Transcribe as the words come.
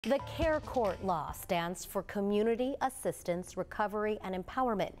The CARE Court law stands for Community Assistance, Recovery, and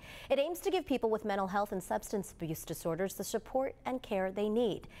Empowerment. It aims to give people with mental health and substance abuse disorders the support and care they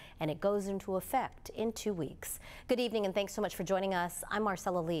need, and it goes into effect in 2 weeks. Good evening, and thanks so much for joining us. I'm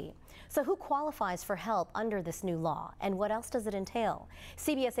Marcella Lee. So who qualifies for help under this new law, and what else does it entail?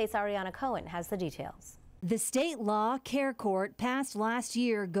 CBS 8's Ariana Cohen has the details. The state law, CARE Court, passed last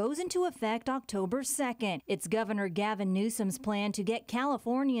year, goes into effect October 2nd. It's Governor Gavin Newsom's plan to get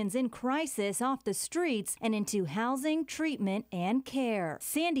Californians in crisis off the streets and into housing, treatment, and care.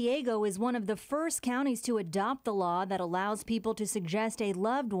 San Diego is one of the first counties to adopt the law that allows people to suggest a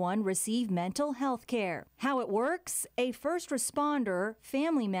loved one receive mental health care. How it works? A first responder,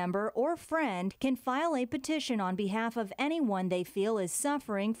 family member, or friend can file a petition on behalf of anyone they feel is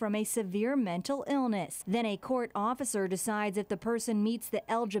suffering from a severe mental illness. Then a court officer decides if the person meets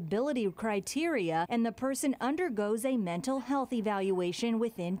the eligibility criteria, and the person undergoes a mental health evaluation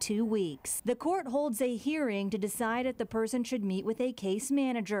within 2 weeks. The court holds a hearing to decide if the person should meet with a case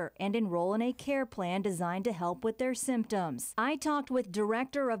manager and enroll in a care plan designed to help with their symptoms. I talked with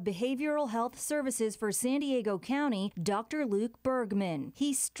Director of Behavioral Health Services for San Diego County, Dr. Luke Bergman.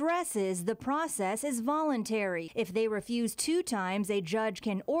 He stresses the process is voluntary. If they refuse 2 times, a judge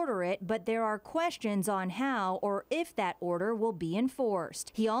can order it, but there are questions on how or if that order will be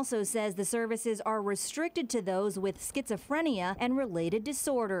enforced. He also says the services are restricted to those with schizophrenia and related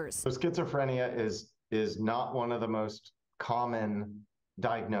disorders. So schizophrenia is not one of the most common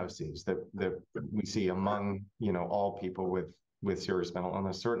diagnoses that we see among all people with serious mental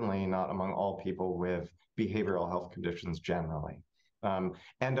illness, certainly not among all people with behavioral health conditions generally,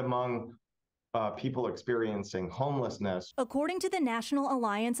 and among people experiencing homelessness. According to the National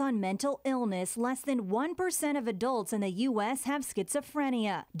Alliance on Mental Illness, less than 1% of adults in the U.S. have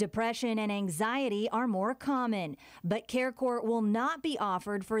schizophrenia. Depression and anxiety are more common, but CARE Court will not be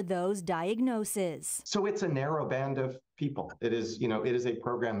offered for those diagnoses. So it's a narrow band of people. It is a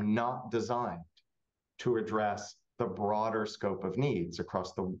program not designed to address the broader scope of needs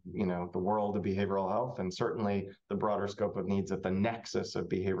across the world of behavioral health, and certainly the broader scope of needs at the nexus of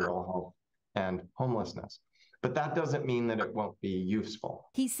behavioral health and homelessness. But that doesn't mean that it won't be useful.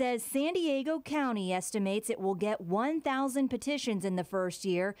 He says San Diego County estimates it will get 1,000 petitions in the first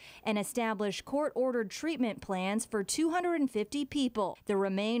year and establish court-ordered treatment plans for 250 people. The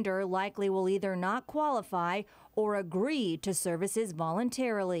remainder likely will either not qualify or agree to services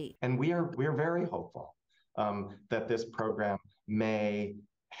voluntarily. And we're very hopeful that this program may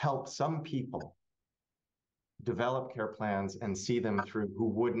help some people develop care plans and see them through who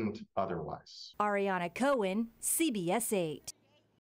wouldn't otherwise. Ariana Cohen, CBS 8.